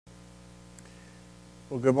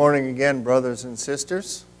Well, good morning again, brothers and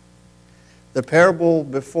sisters. The parable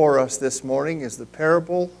before us this morning is the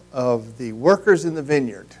parable of the workers in the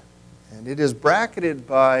vineyard. And it is bracketed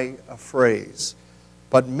by a phrase,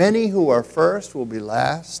 "But many who are first will be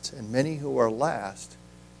last, and many who are last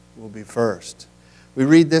will be first." We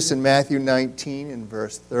read this in Matthew 19 and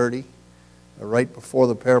verse 30, right before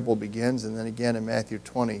the parable begins, and then again in Matthew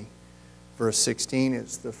 20, verse 16.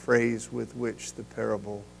 It's the phrase with which the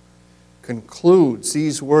parable concludes.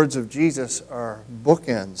 These words of Jesus are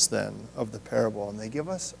bookends then of the parable, and they give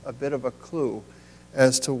us a bit of a clue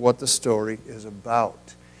as to what the story is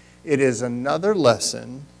about. It is another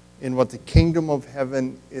lesson in what the kingdom of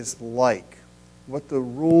heaven is like, what the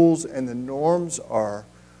rules and the norms are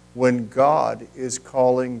when God is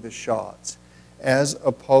calling the shots, as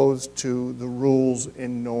opposed to the rules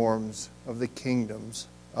and norms of the kingdoms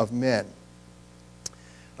of men.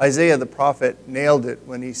 Isaiah the prophet nailed it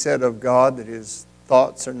when he said of God that his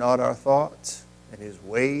thoughts are not our thoughts and his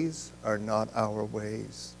ways are not our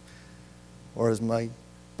ways. Or as my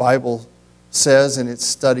Bible says in its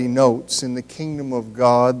study notes, in the kingdom of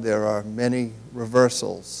God there are many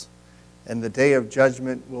reversals, and the day of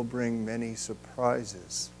judgment will bring many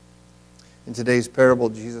surprises. In today's parable,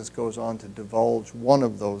 Jesus goes on to divulge one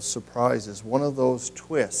of those surprises, one of those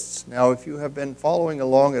twists. Now, if you have been following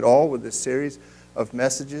along at all with this series of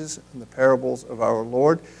messages and the parables of our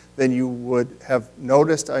Lord, then you would have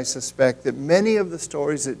noticed, I suspect, that many of the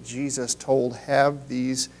stories that Jesus told have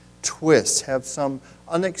these twists, have some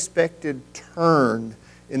unexpected turn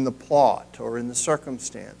in the plot or in the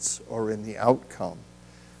circumstance or in the outcome.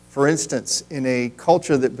 For instance, in a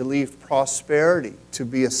culture that believed prosperity to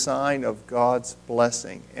be a sign of God's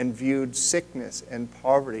blessing and viewed sickness and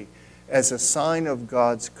poverty as a sign of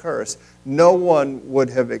God's curse, no one would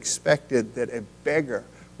have expected that a beggar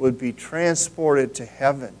would be transported to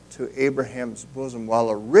heaven, to Abraham's bosom, while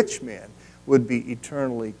a rich man would be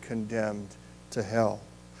eternally condemned to hell.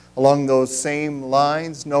 Along those same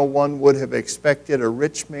lines, no one would have expected a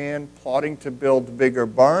rich man plotting to build bigger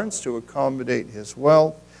barns to accommodate his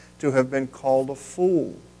wealth to have been called a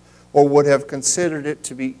fool, or would have considered it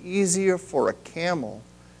to be easier for a camel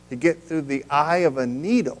to get through the eye of a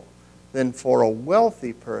needle than for a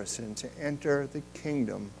wealthy person to enter the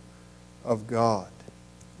kingdom of God.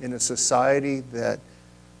 In a society that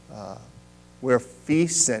where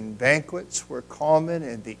feasts and banquets were common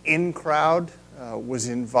and the in-crowd was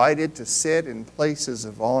invited to sit in places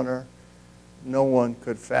of honor, no one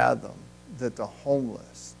could fathom that the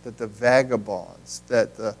homeless, that the vagabonds,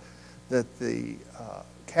 that the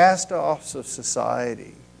cast-offs of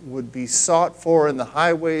society would be sought for in the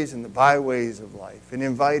highways and the byways of life and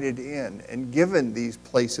invited in and given these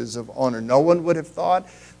places of honor. No one would have thought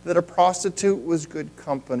that a prostitute was good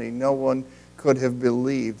company. No one could have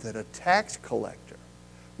believed that a tax collector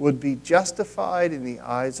would be justified in the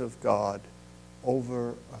eyes of God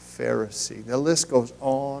over a Pharisee. The list goes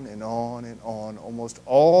on and on and on. Almost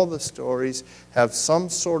all the stories have some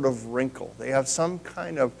sort of wrinkle. They have some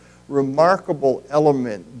kind of remarkable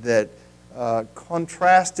element that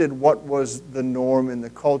contrasted what was the norm in the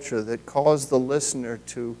culture, that caused the listener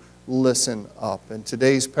to listen up. And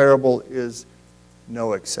today's parable is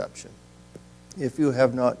no exception. If you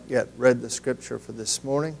have not yet read the scripture for this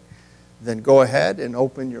morning, then go ahead and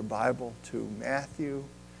open your Bible to Matthew.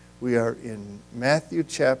 We are in Matthew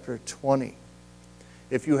chapter 20.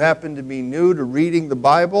 If you happen to be new to reading the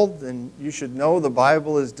Bible, then you should know the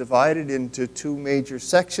Bible is divided into two major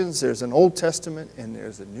sections. There's an Old Testament and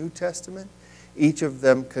there's a New Testament. Each of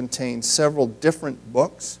them contains several different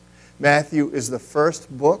books. Matthew is the first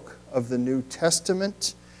book of the New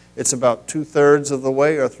Testament. It's about 2/3 of the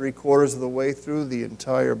way or 3/4 of the way through the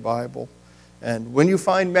entire Bible. And when you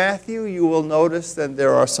find Matthew, you will notice that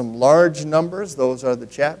there are some large numbers. Those are the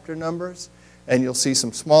chapter numbers. And you'll see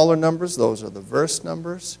some smaller numbers. Those are the verse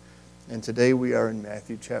numbers. And today we are in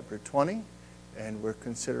Matthew chapter 20, and we're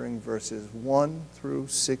considering verses 1 through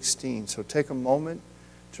 16. So take a moment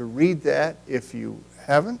to read that. If you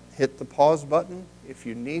haven't, hit the pause button if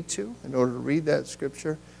you need to in order to read that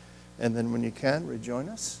scripture. And then when you can, rejoin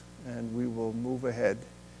us, and we will move ahead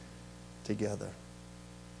together.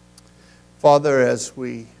 Father, as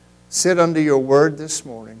we sit under your word this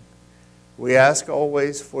morning, we ask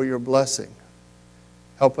always for your blessing.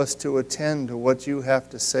 Help us to attend to what you have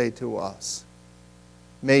to say to us.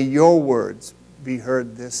 May your words be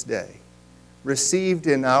heard this day, received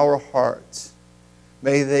in our hearts.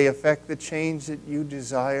 May they affect the change that you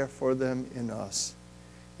desire for them in us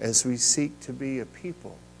as we seek to be a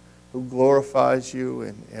people who glorifies you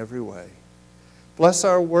in every way. Bless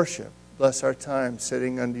our worship. Bless our time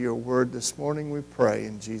sitting under your word this morning, we pray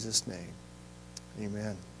in Jesus' name.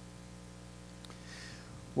 Amen.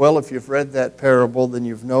 Well, if you've read that parable, then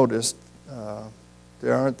you've noticed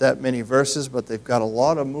there aren't that many verses, but they've got a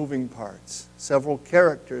lot of moving parts. Several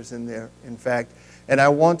characters in there, in fact. And I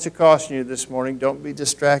want to caution you this morning, don't be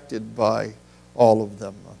distracted by all of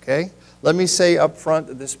them, okay? Let me say up front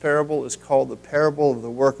that this parable is called the parable of the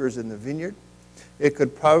workers in the vineyard. It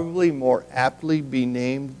could probably more aptly be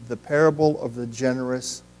named the parable of the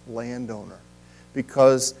generous landowner,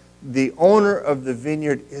 because the owner of the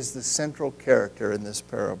vineyard is the central character in this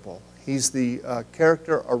parable. He's the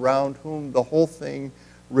character around whom the whole thing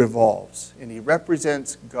revolves. And he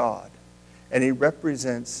represents God. And he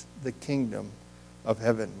represents the kingdom of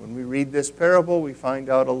heaven. When we read this parable, we find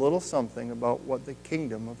out a little something about what the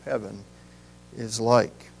kingdom of heaven is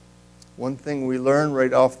like. One thing we learn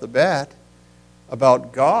right off the bat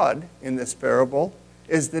about God in this parable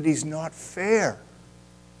is that he's not fair.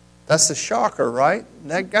 That's the shocker, right?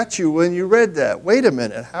 And that got you when you read that. Wait a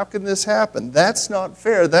minute, how can this happen? That's not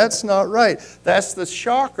fair. That's not right. That's the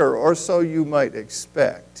shocker, or so you might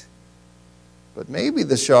expect. But maybe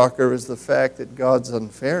the shocker is the fact that God's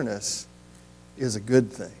unfairness is a good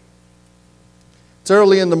thing. It's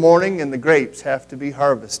early in the morning and the grapes have to be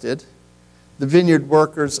harvested. The Vineyard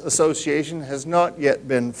Workers Association has not yet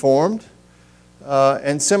been formed.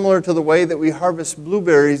 And similar to the way that we harvest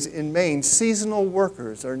blueberries in Maine, seasonal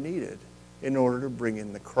workers are needed in order to bring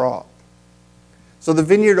in the crop. So the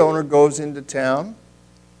vineyard owner goes into town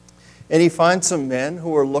and he finds some men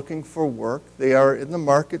who are looking for work. They are in the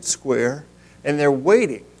market square and they're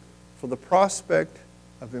waiting for the prospect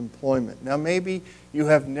of employment. Now maybe you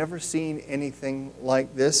have never seen anything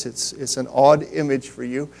like this. It's an odd image for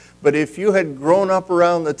you. But if you had grown up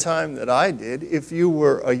around the time that I did, if you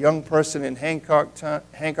were a young person in Hancock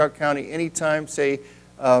County anytime, say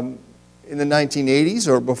in the 1980s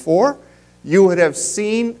or before, you would have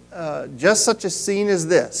seen just such a scene as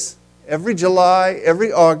this. Every July,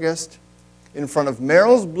 every August, in front of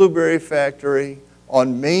Merrill's Blueberry Factory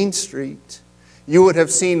on Main Street, you would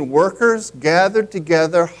have seen workers gathered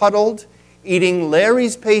together, huddled, eating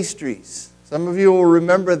Larry's Pastries. Some of you will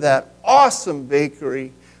remember that awesome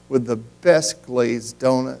bakery with the best glazed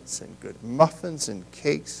donuts and good muffins and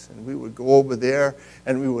cakes. And we would go over there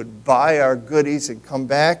and we would buy our goodies and come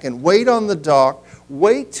back and wait on the dock,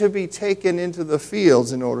 wait to be taken into the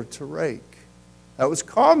fields in order to rake. That was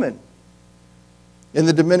common. In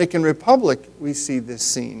the Dominican Republic, we see this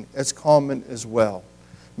scene as common as well.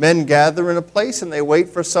 Men gather in a place and they wait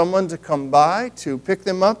for someone to come by to pick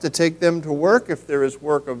them up, to take them to work if there is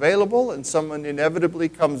work available. And someone inevitably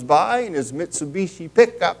comes by in his Mitsubishi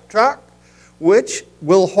pickup truck, which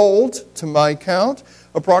will hold, to my count,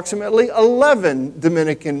 approximately 11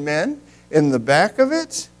 Dominican men in the back of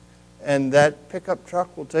it. And that pickup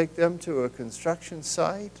truck will take them to a construction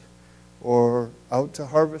site or out to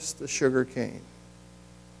harvest the sugar cane.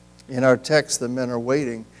 In our text, the men are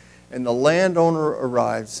waiting. And the landowner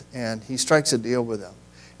arrives and he strikes a deal with them.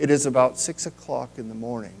 It is about 6 o'clock in the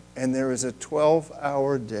morning and there is a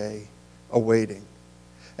 12-hour day awaiting.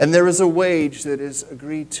 And there is a wage that is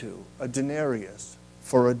agreed to, a denarius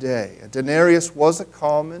for a day. A denarius was a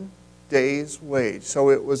common day's wage, so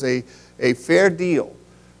it was a fair deal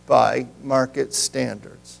by market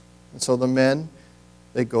standards. And so the men,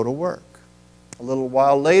 they go to work. A little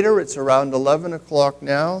while later, it's around 11 o'clock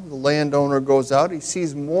now, the landowner goes out. He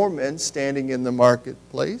sees more men standing in the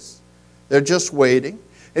marketplace. They're just waiting.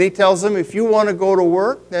 And he tells them, if you want to go to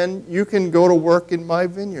work, then you can go to work in my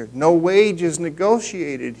vineyard. No wage is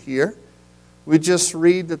negotiated here. We just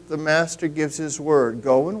read that the master gives his word,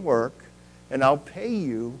 go and work, and I'll pay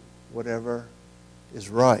you whatever is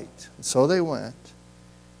right. And so they went.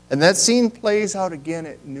 And that scene plays out again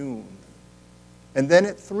at noon. And then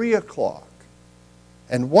at 3 o'clock.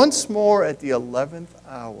 And once more at the 11th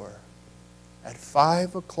hour, at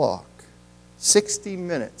 5 o'clock, 60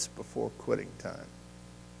 minutes before quitting time.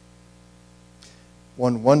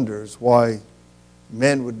 One wonders why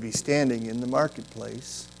men would be standing in the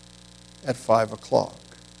marketplace at 5 o'clock.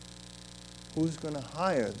 Who's going to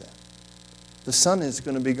hire them? The sun is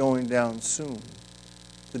going to be going down soon.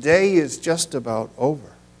 The day is just about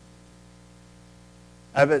over.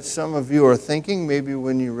 I bet some of you are thinking, maybe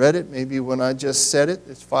when you read it, maybe when I just said it,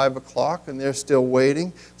 it's 5 o'clock and they're still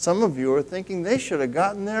waiting. Some of you are thinking they should have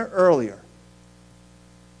gotten there earlier.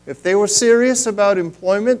 If they were serious about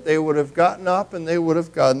employment, they would have gotten up and they would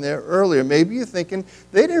have gotten there earlier. Maybe you're thinking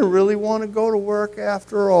they didn't really want to go to work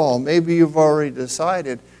after all. Maybe you've already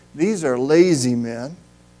decided these are lazy men.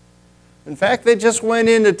 In fact, they just went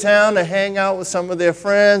into town to hang out with some of their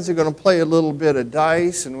friends. They're going to play a little bit of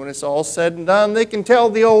dice, and when it's all said and done, they can tell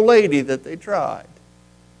the old lady that they tried.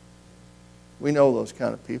 We know those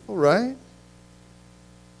kind of people, right?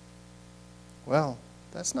 Well,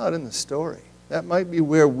 that's not in the story. That might be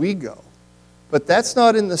where we go. But that's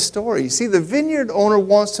not in the story. You see, the vineyard owner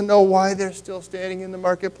wants to know why they're still standing in the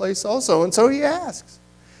marketplace also. And so he asks.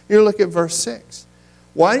 Here, look at verse 6.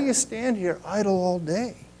 Why do you stand here idle all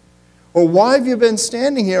day? Or why have you been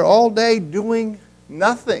standing here all day doing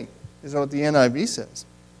nothing? Is what the NIV says.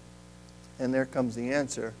 And there comes the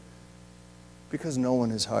answer. Because no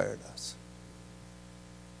one has hired us.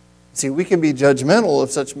 See, we can be judgmental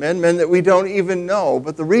of such men that we don't even know.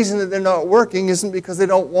 But the reason that they're not working isn't because they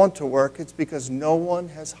don't want to work. It's because no one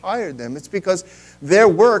has hired them. It's because their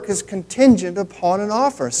work is contingent upon an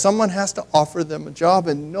offer. Someone has to offer them a job,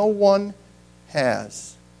 and no one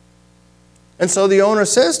has. And so the owner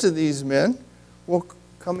says to these men, well,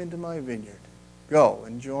 come into my vineyard. Go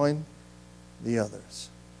and join the others.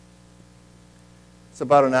 It's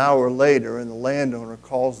about an hour later, and the landowner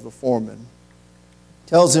calls the foreman,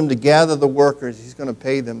 tells him to gather the workers. He's going to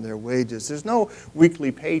pay them their wages. There's no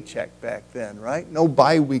weekly paycheck back then, right? No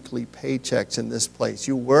bi-weekly paychecks in this place.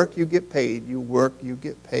 You work, you get paid. You work, you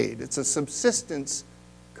get paid. It's a subsistence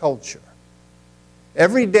culture.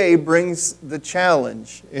 Every day brings the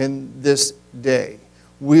challenge in this day.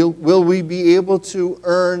 Will we be able to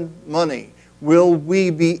earn money? Will we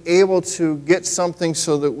be able to get something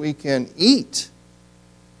so that we can eat?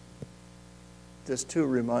 This too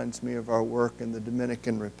reminds me of our work in the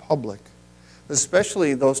Dominican Republic,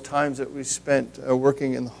 especially those times that we spent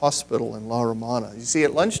working in the hospital in La Romana. You see,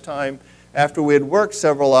 at lunchtime, after we had worked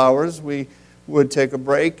several hours, we would take a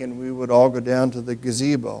break and we would all go down to the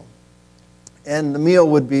gazebo. And the meal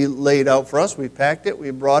would be laid out for us. We packed it,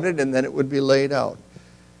 we brought it, and then it would be laid out.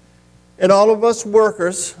 And all of us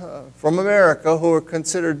workers from America who were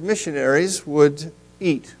considered missionaries would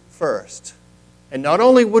eat first. And not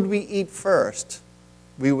only would we eat first,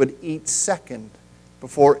 we would eat second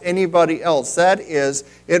before anybody else. That is,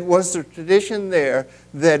 it was the tradition there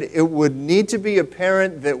that it would need to be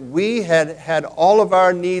apparent that we had had all of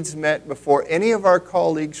our needs met before any of our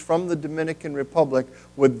colleagues from the Dominican Republic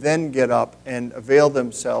would then get up and avail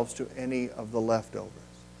themselves to any of the leftovers.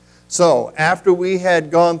 So, after we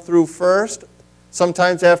had gone through first,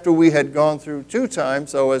 sometimes after we had gone through 2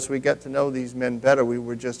 times, so as we got to know these men better, we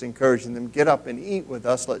were just encouraging them, get up and eat with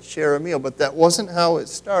us, let's share a meal. But that wasn't how it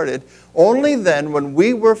started. Only then, when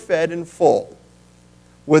we were fed and full,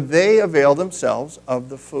 would they avail themselves of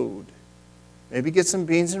the food. Maybe get some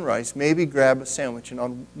beans and rice, maybe grab a sandwich. And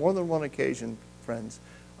on more than one occasion, friends,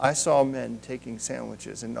 I saw men taking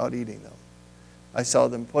sandwiches and not eating them. I saw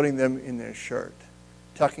them putting them in their shirt,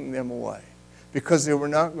 tucking them away, because they were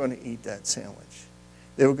not going to eat that sandwich.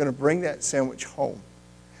 They were going to bring that sandwich home,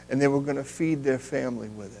 and they were going to feed their family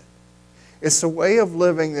with it. It's a way of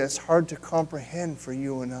living that's hard to comprehend for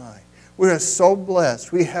you and I. We are so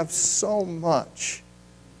blessed. We have so much.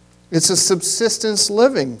 It's a subsistence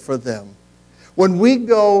living for them. When we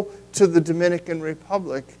go to the Dominican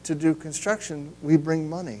Republic to do construction, we bring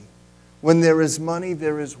money. When there is money,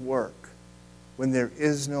 there is work. When there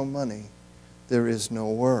is no money, there is no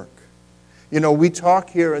work. You know, we talk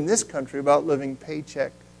here in this country about living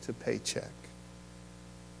paycheck to paycheck.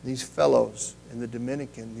 These fellows in the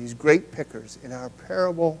Dominican, these great pickers in our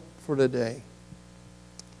parable for today,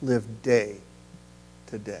 live day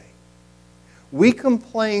to day. We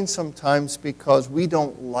complain sometimes because we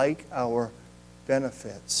don't like our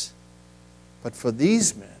benefits. But for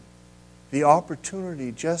these men, the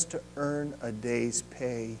opportunity just to earn a day's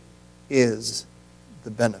pay is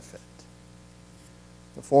the benefit.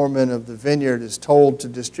 The foreman of the vineyard is told to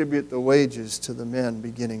distribute the wages to the men,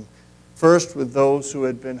 beginning first with those who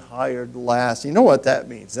had been hired last. You know what that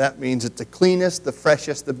means? That means that the cleanest, the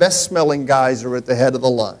freshest, the best smelling guys are at the head of the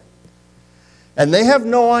line. And they have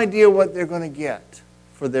no idea what they're going to get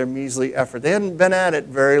for their measly effort. They hadn't been at it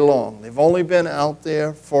very long. They've only been out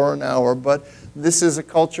there for an hour, but this is a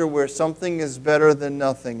culture where something is better than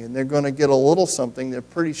nothing, and they're going to get a little something. They're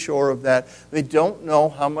pretty sure of that. They don't know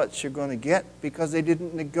how much you're going to get because they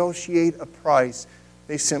didn't negotiate a price.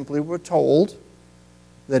 They simply were told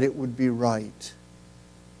that it would be right.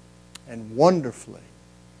 And wonderfully,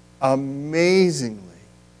 amazingly,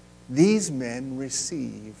 these men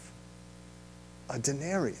receive a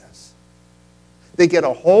denarius. They get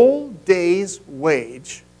a whole day's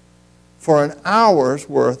wage for an hour's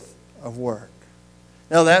worth of work.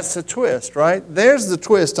 Now that's the twist, right? There's the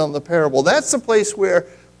twist on the parable. That's the place where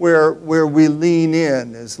we lean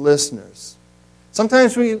in as listeners.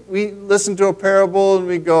 Sometimes we listen to a parable and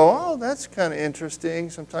we go, oh, that's kind of interesting.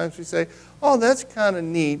 Sometimes we say, oh, that's kind of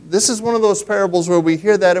neat. This is one of those parables where we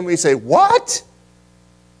hear that and we say, what?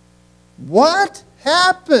 What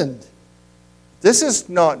happened? This is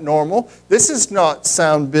not normal. This is not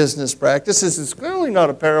sound business practice. This is clearly not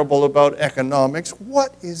a parable about economics.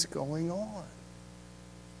 What is going on?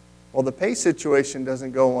 Well, the pay situation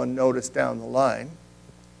doesn't go unnoticed down the line.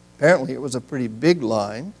 Apparently, it was a pretty big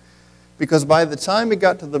line, because by the time it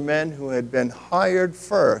got to the men who had been hired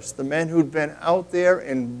first, the men who'd been out there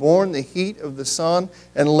and borne the heat of the sun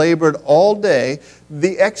and labored all day,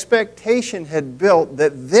 the expectation had built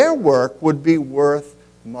that their work would be worth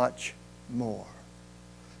much more.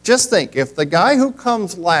 Just think, if the guy who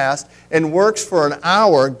comes last and works for an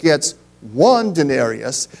hour gets 1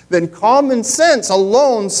 denarius, then common sense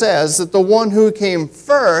alone says that the one who came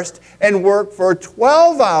first and worked for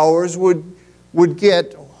 12 hours would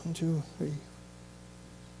get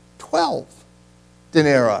 12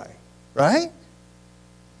 denarii, right?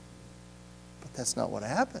 But that's not what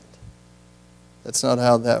happened. That's not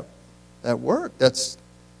how that worked. That's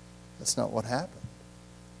not what happened.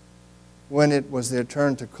 When it was their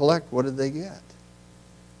turn to collect, what did they get?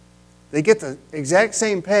 They get the exact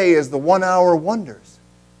same pay as the 1-hour wonders.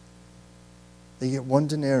 They get 1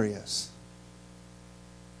 denarius.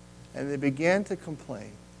 And they began to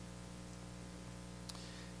complain.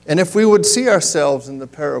 And if we would see ourselves in the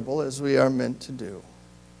parable as we are meant to do,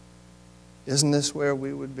 isn't this where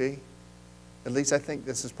we would be? At least I think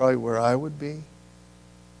this is probably where I would be.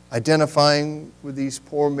 Identifying with these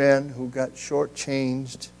poor men who got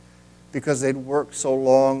shortchanged because they'd worked so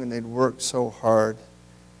long and they'd worked so hard.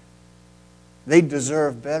 They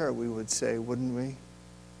deserve better, we would say, wouldn't we?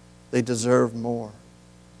 They deserve more.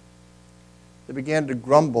 They began to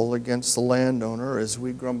grumble against the landowner as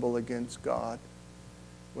we grumble against God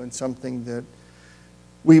when something that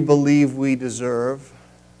we believe we deserve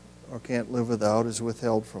or can't live without is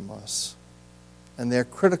withheld from us. And they're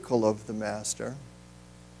critical of the master.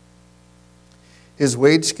 His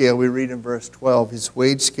wage scale, we read in verse 12, his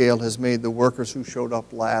wage scale has made the workers who showed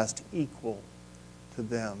up last equal to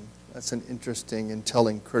them. That's an interesting and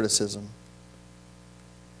telling criticism.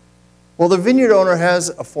 Well, the vineyard owner has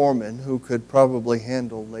a foreman who could probably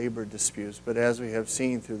handle labor disputes, but as we have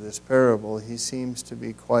seen through this parable, he seems to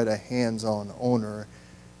be quite a hands-on owner,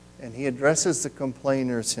 and he addresses the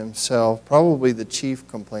complainers himself, probably the chief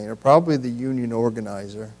complainer, probably the union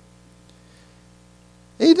organizer.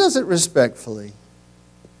 He does it respectfully.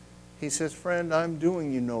 He says, "Friend, I'm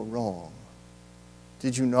doing you no wrong.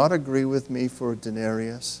 Did you not agree with me for a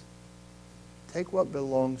denarius? Take what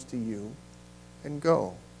belongs to you and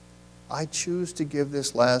go. I choose to give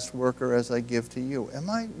this last worker as I give to you. Am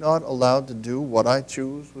I not allowed to do what I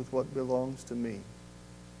choose with what belongs to me?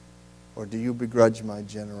 Or do you begrudge my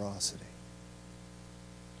generosity?"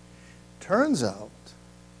 Turns out,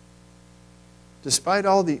 despite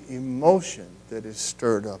all the emotion that is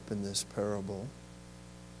stirred up in this parable,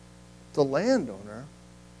 the landowner,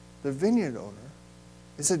 the vineyard owner,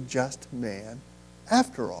 is a just man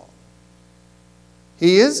after all.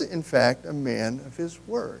 He is, in fact, a man of his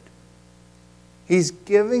word. He's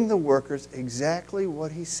giving the workers exactly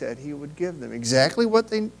what he said he would give them, exactly what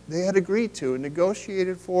they had agreed to and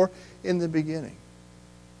negotiated for in the beginning.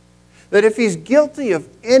 That if he's guilty of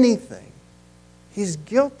anything, he's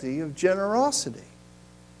guilty of generosity.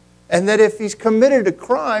 And that if he's committed a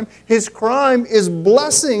crime, his crime is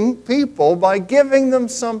blessing people by giving them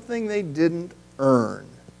something they didn't earn.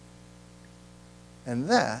 And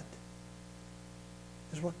that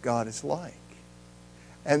is what God is like.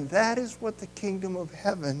 And that is what the kingdom of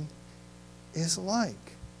heaven is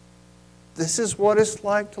like. This is what it's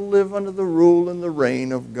like to live under the rule and the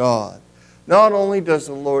reign of God. Not only does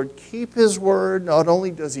the Lord keep his word, not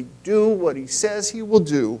only does he do what he says he will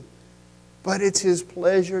do, but it's his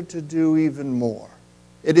pleasure to do even more.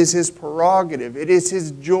 It is his prerogative. It is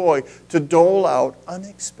his joy to dole out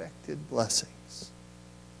unexpected blessings.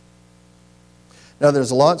 Now,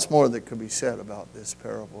 there's lots more that could be said about this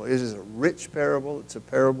parable. It is a rich parable. It's a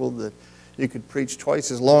parable that you could preach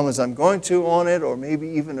twice as long as I'm going to on it, or maybe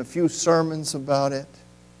even a few sermons about it.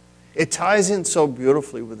 It ties in so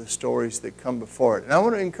beautifully with the stories that come before it. And I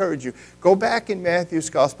want to encourage you, go back in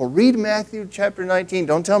Matthew's Gospel. Read Matthew chapter 19.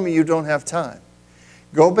 Don't tell me you don't have time.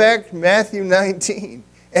 Go back to Matthew 19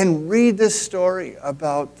 and read this story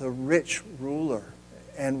about the rich ruler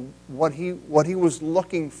and what he was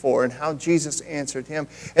looking for and how Jesus answered him.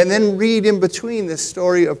 And then read in between this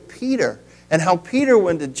story of Peter and how Peter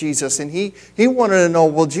went to Jesus and he wanted to know,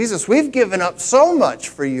 well, Jesus, we've given up so much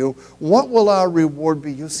for you. What will our reward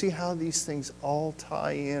be? You'll see how these things all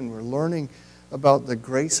tie in. We're learning about the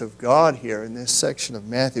grace of God here in this section of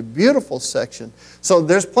Matthew. Beautiful section. So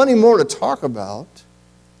there's plenty more to talk about.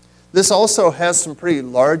 This also has some pretty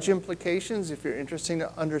large implications if you're interested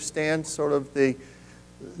to understand sort of the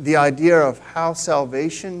the idea of how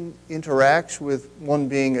salvation interacts with one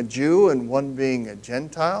being a Jew and one being a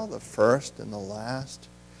Gentile, the first and the last.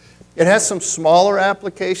 It has some smaller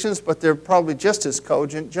applications, but they're probably just as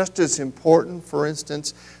cogent, just as important. For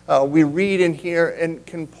instance, we read in here and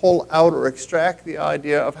can pull out or extract the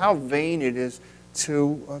idea of how vain it is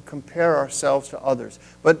to compare ourselves to others.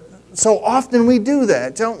 But so often we do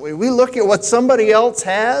that, don't we? We look at what somebody else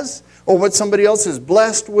has or what somebody else is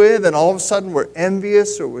blessed with, and all of a sudden we're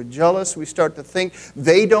envious or we're jealous. We start to think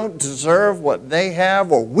they don't deserve what they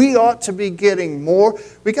have, or we ought to be getting more.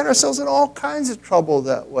 We get ourselves in all kinds of trouble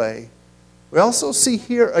that way. We also see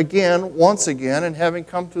here again, once again, and having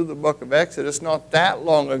come through the book of Exodus not that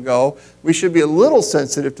long ago, we should be a little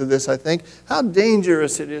sensitive to this, I think, how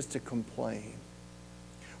dangerous it is to complain.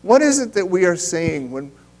 What is it that we are saying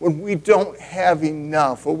when we don't have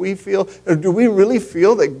enough? Or do we really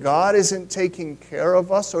feel that God isn't taking care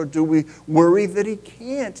of us? Or do we worry that He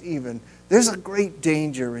can't even? There's a great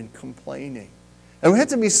danger in complaining. And we have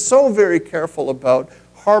to be so very careful about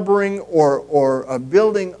harboring or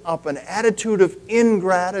building up an attitude of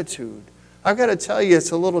ingratitude. I've got to tell you, it's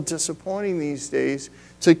a little disappointing these days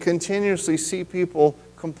to continuously see people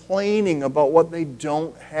complaining about what they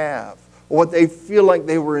don't have, or what they feel like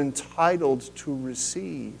they were entitled to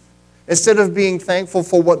receive, instead of being thankful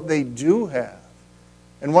for what they do have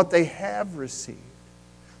and what they have received.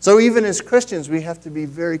 So even as Christians, we have to be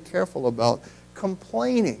very careful about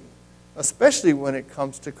complaining, especially when it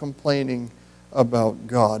comes to complaining about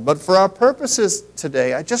God. But for our purposes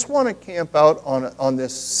today, I just want to camp out on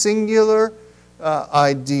this singular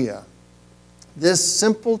idea, this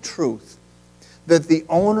simple truth, that the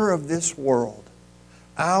owner of this world,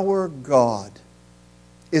 our God,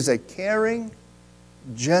 is a caring,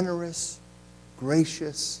 generous,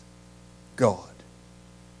 gracious God.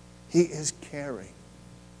 He is caring.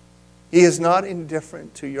 He is not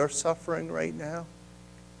indifferent to your suffering right now.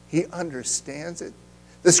 He understands it.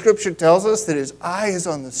 The Scripture tells us that His eye is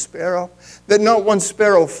on the sparrow, that not one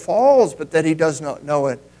sparrow falls, but that He does not know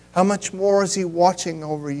it. How much more is He watching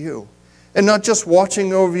over you? And not just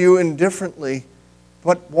watching over you indifferently,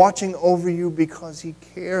 but watching over you because He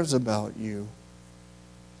cares about you.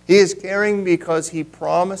 He is caring because He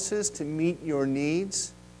promises to meet your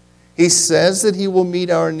needs. He says that He will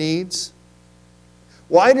meet our needs.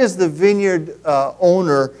 Why does the vineyard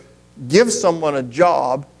owner give someone a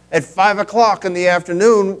job at 5 o'clock in the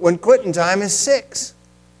afternoon when quitting time is 6?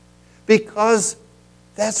 Because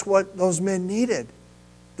that's what those men needed.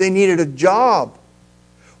 They needed a job.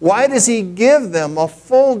 Why does He give them a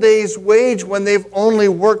full day's wage when they've only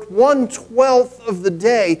worked 1/12 of the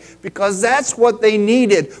day? Because that's what they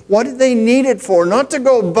needed. What did they need it for? Not to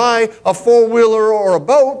go buy a four-wheeler or a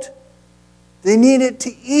boat. They needed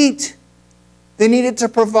to eat. They needed to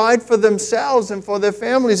provide for themselves and for their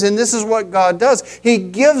families. And this is what God does. He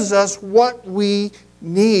gives us what we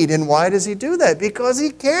need. And why does He do that? Because He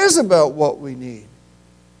cares about what we need.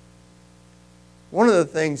 One of the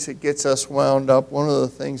things that gets us wound up, one of the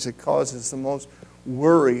things that causes the most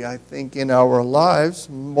worry, I think, in our lives,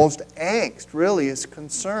 most angst really, is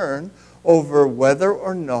concern over whether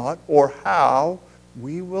or not or how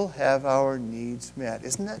we will have our needs met.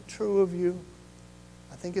 Isn't that true of you?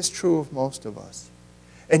 I think it's true of most of us.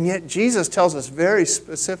 And yet Jesus tells us very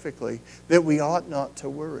specifically that we ought not to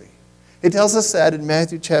worry. He tells us that in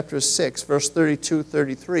Matthew chapter 6, verse 32,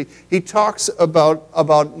 33. He talks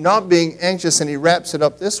about not being anxious, and he wraps it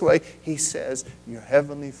up this way. He says, your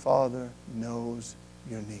heavenly Father knows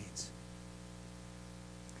your needs.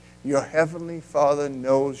 Your heavenly Father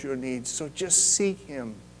knows your needs. So just seek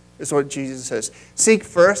Him, is what Jesus says. Seek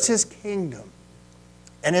first His kingdom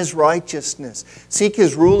and His righteousness. Seek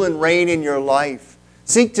His rule and reign in your life.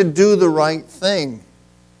 Seek to do the right thing.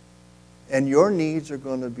 And your needs are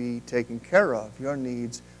going to be taken care of. Your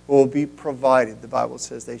needs will be provided. The Bible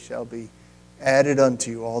says they shall be added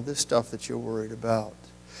unto you, all this stuff that you're worried about.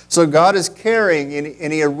 So God is caring,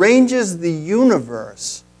 and He arranges the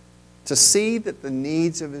universe to see that the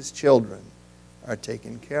needs of His children are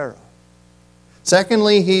taken care of.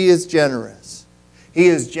 Secondly, He is generous. He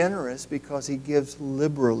is generous because He gives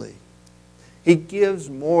liberally. He gives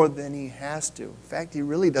more than He has to. In fact, He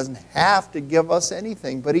really doesn't have to give us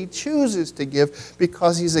anything, but He chooses to give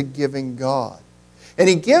because He's a giving God. And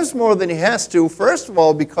He gives more than He has to, first of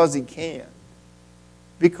all, because He can.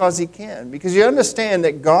 Because He can. Because you understand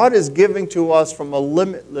that God is giving to us from a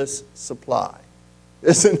limitless supply.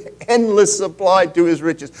 There's an endless supply to His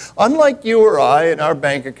riches. Unlike you or I and our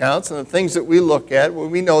bank accounts and the things that we look at,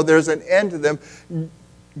 when we know there's an end to them,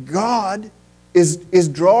 God is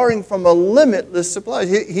drawing from a limitless supply.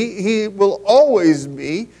 He will always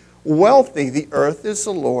be wealthy. The earth is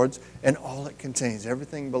the Lord's and all it contains.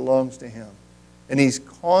 Everything belongs to Him. And He's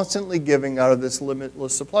constantly giving out of this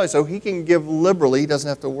limitless supply. So He can give liberally. He doesn't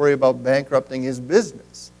have to worry about bankrupting His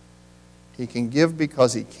business. He can give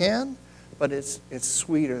because He can, but it's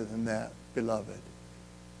sweeter than that, beloved.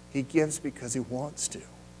 He gives because He wants to.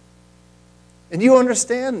 And you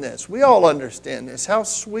understand this. We all understand this. How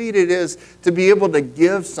sweet it is to be able to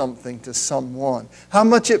give something to someone. How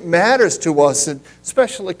much it matters to us at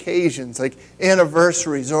special occasions like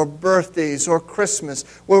anniversaries or birthdays or Christmas,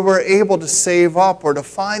 where we're able to save up or to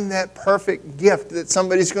find that perfect gift that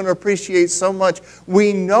somebody's going to appreciate so much.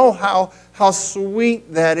 We know how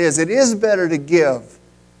sweet that is. It is better to give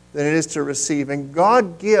than it is to receive. And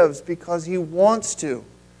God gives because He wants to.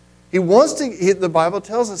 He wants to, the Bible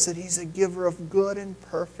tells us that He's a giver of good and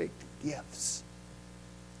perfect gifts.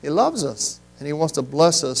 He loves us, and He wants to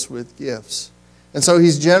bless us with gifts. And so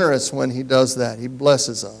He's generous when He does that. He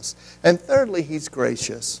blesses us. And thirdly, He's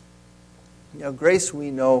gracious. Now, grace, we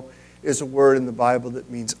know, is a word in the Bible that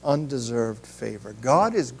means undeserved favor.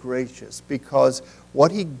 God is gracious because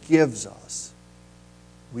what He gives us,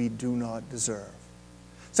 we do not deserve.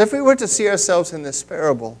 So if we were to see ourselves in this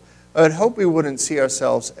parable, I would hope we wouldn't see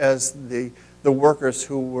ourselves as the workers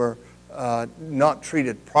who were not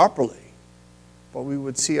treated properly, but we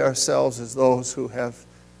would see ourselves as those who have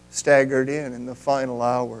staggered in the final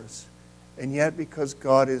hours. And yet, because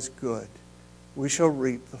God is good, we shall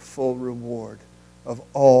reap the full reward of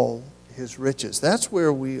all His riches. That's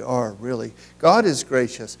where we are, really. God is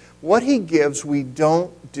gracious. What He gives, we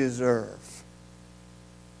don't deserve.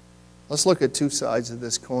 Let's look at two sides of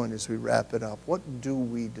this coin as we wrap it up. What do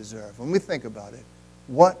we deserve? When we think about it,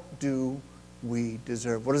 what do we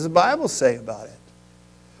deserve? What does the Bible say about it?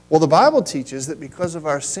 Well, the Bible teaches that because of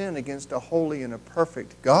our sin against a holy and a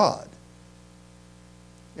perfect God,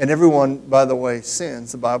 and everyone, by the way,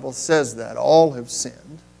 sins. The Bible says that. All have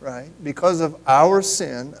sinned, right? Because of our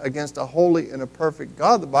sin against a holy and a perfect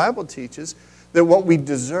God, the Bible teaches that what we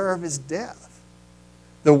deserve is death.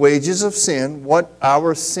 The wages of sin, what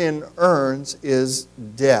our sin earns, is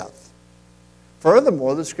death.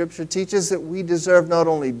 Furthermore, the Scripture teaches that we deserve not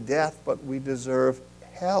only death, but we deserve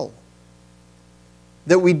hell.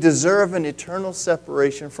 That we deserve an eternal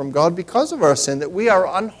separation from God because of our sin, that we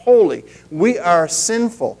are unholy, we are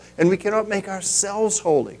sinful, and we cannot make ourselves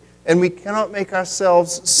holy, and we cannot make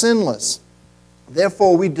ourselves sinless.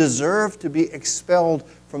 Therefore, we deserve to be expelled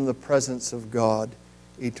from the presence of God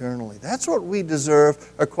eternally. That's what we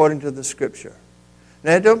deserve according to the Scripture.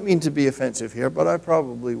 Now, I don't mean to be offensive here, but I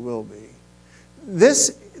probably will be.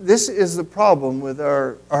 This is the problem with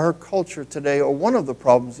our culture today, or one of the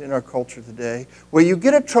problems in our culture today, where you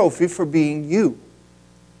get a trophy for being you.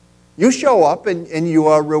 You show up and you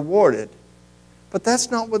are rewarded. But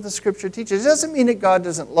that's not what the Scripture teaches. It doesn't mean that God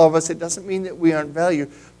doesn't love us. It doesn't mean that we aren't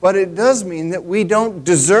valued. But it does mean that we don't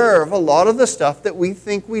deserve a lot of the stuff that we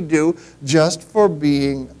think we do just for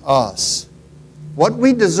being us. What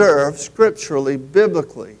we deserve scripturally,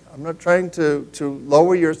 biblically, I'm not trying to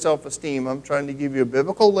lower your self-esteem. I'm trying to give you a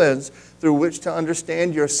biblical lens through which to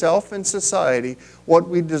understand yourself and society. What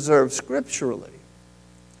we deserve scripturally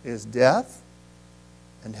is death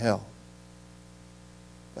and hell.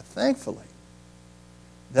 But thankfully,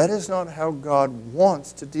 that is not how God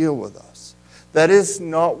wants to deal with us. That is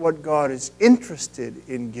not what God is interested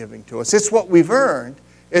in giving to us. It's what we've earned.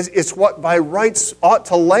 It's what by rights ought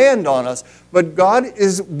to land on us. But God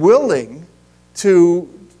is willing to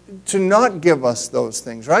not give us those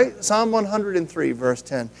things, right? Psalm 103, verse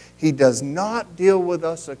 10. He does not deal with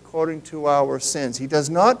us according to our sins. He does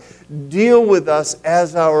not deal with us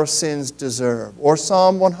as our sins deserve. Or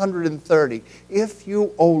Psalm 130. If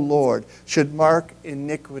you, O Lord, should mark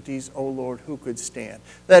iniquities, O Lord, who could stand?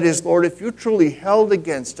 That is, Lord, if you truly held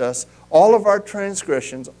against us all of our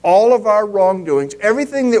transgressions, all of our wrongdoings,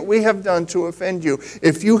 everything that we have done to offend you,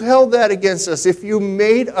 if you held that against us, if you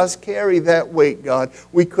made us carry that weight, God,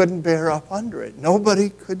 we couldn't bear up under it. Nobody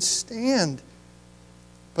could stand.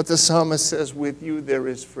 But the psalmist says, with you there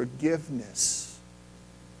is forgiveness,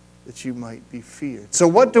 that you might be feared. So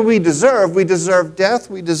what do we deserve? We deserve death,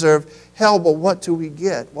 we deserve hell, but what do we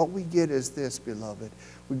get? What we get is this, beloved.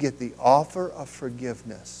 We get the offer of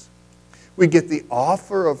forgiveness. We get the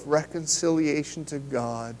offer of reconciliation to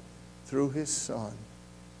God through His Son,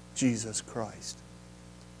 Jesus Christ.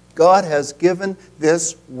 God has given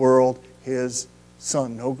this world His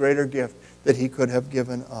Son, no greater gift that He could have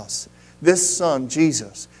given us. This Son,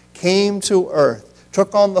 Jesus, came to earth,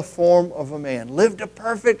 took on the form of a man, lived a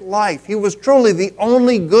perfect life. He was truly the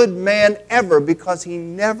only good man ever because He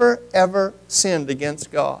never, ever sinned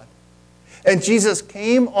against God. And Jesus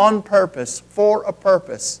came on purpose, for a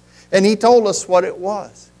purpose. And he told us what it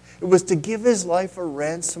was. It was to give his life a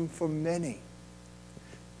ransom for many.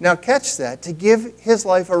 Now catch that, to give his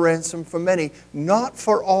life a ransom for many, not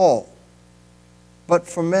for all, but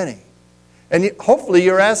for many. And hopefully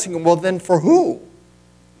you're asking, well then for who?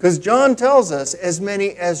 Because John tells us, as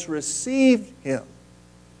many as received him,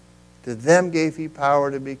 to them gave he power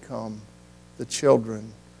to become the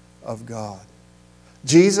children of God.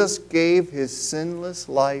 Jesus gave his sinless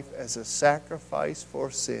life as a sacrifice for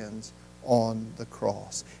sins on the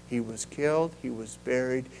cross. He was killed, he was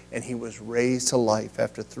buried, and he was raised to life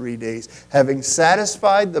after 3 days, having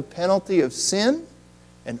satisfied the penalty of sin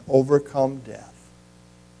and overcome death.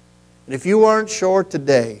 And if you aren't sure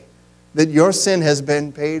today that your sin has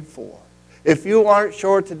been paid for, if you aren't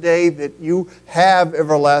sure today that you have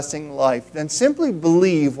everlasting life, then simply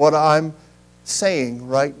believe what I'm saying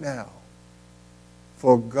right now.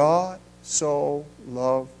 For God so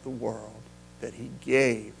loved the world that he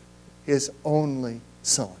gave his only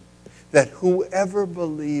Son, that whoever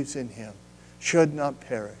believes in him should not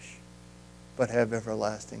perish, but have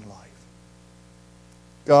everlasting life.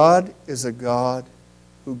 God is a God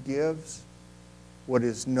who gives what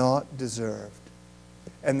is not deserved.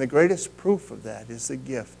 And the greatest proof of that is the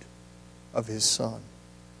gift of his Son.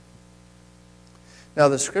 Now,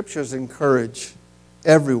 the Scriptures encourage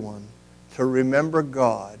everyone to remember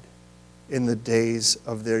God in the days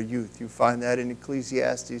of their youth. You find that in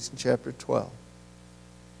Ecclesiastes in chapter 12.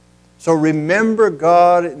 So remember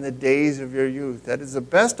God in the days of your youth. That is the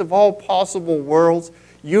best of all possible worlds.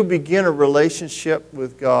 You begin a relationship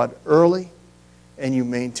with God early, and you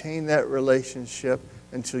maintain that relationship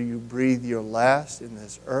until you breathe your last in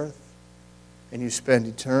this earth, and you spend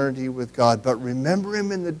eternity with God. But remember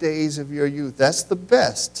him in the days of your youth. That's the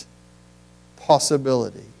best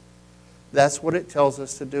possibility. That's what it tells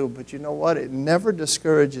us to do. But you know what? It never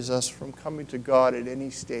discourages us from coming to God at any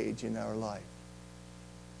stage in our life.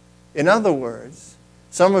 In other words,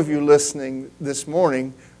 some of you listening this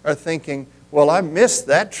morning are thinking, well, I missed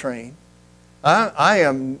that train. I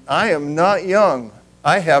am not young.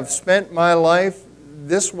 I have spent my life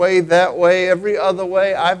this way, that way, every other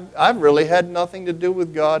way. I've really had nothing to do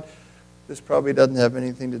with God. This probably doesn't have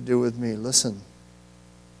anything to do with me. Listen.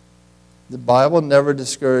 The Bible never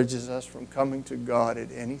discourages us from coming to God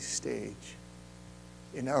at any stage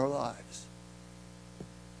in our lives.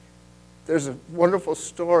 There's a wonderful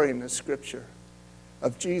story in the Scripture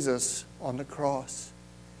of Jesus on the cross.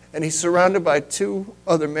 And he's surrounded by two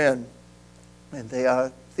other men. And they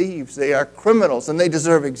are thieves, they are criminals, and they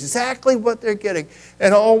deserve exactly what they're getting.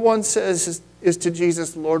 And all one says is to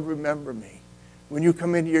Jesus, Lord, remember me when you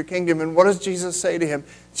come into your kingdom. And what does Jesus say to him?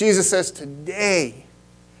 Jesus says, today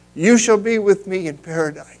you shall be with me in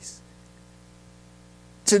paradise.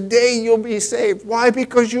 Today you'll be saved. Why?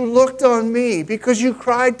 Because you looked on me. Because you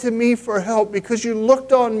cried to me for help. Because you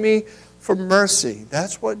looked on me for mercy.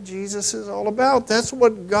 That's what Jesus is all about. That's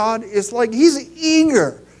what God is like. He's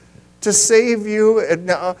eager to save you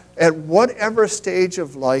at whatever stage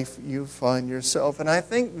of life you find yourself. And I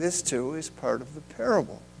think this too is part of the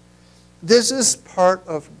parable. This is part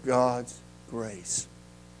of God's grace.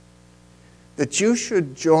 That you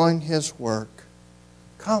should join his work.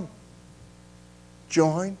 Come.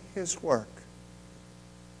 Join his work.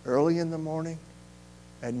 Early in the morning,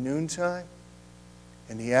 at noontime,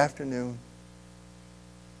 in the afternoon,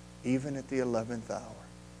 even at the 11th hour.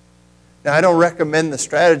 Now, I don't recommend the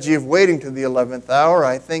strategy of waiting to the 11th hour.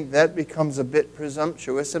 I think that becomes a bit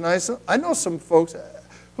presumptuous. And I know some folks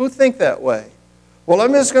who think that way. Well,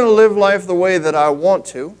 I'm just going to live life the way that I want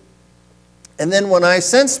to. And then when I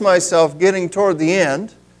sense myself getting toward the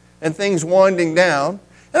end and things winding down,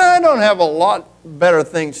 and I don't have a lot better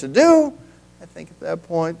things to do, I think at that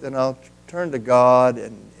point then I'll turn to God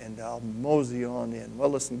and I'll mosey on in. Well,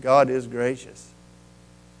 listen, God is gracious.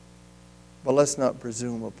 But let's not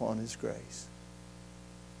presume upon his grace.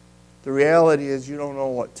 The reality is you don't know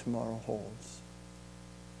what tomorrow holds.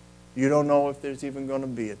 You don't know if there's even going to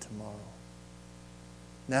be a tomorrow.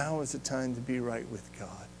 Now is the time to be right with God.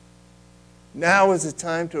 Now is the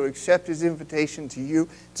time to accept his invitation to you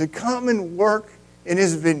to come and work in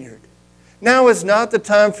his vineyard. Now is not the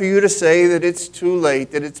time for you to say that it's too late,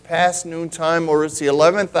 that it's past noontime or it's the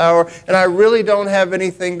 11th hour and I really don't have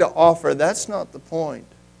anything to offer. That's not the point.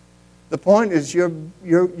 The point is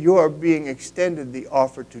you are being extended the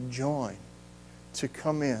offer to join, to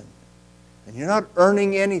come in. And you're not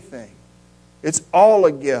earning anything. It's all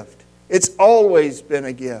a gift. It's always been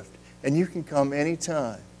a gift. And you can come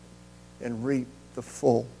anytime and reap the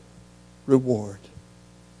full reward.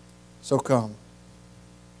 So come.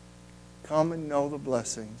 Come and know the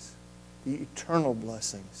blessings, the eternal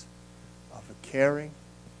blessings of a caring,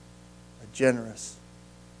 generous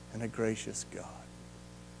and a gracious God.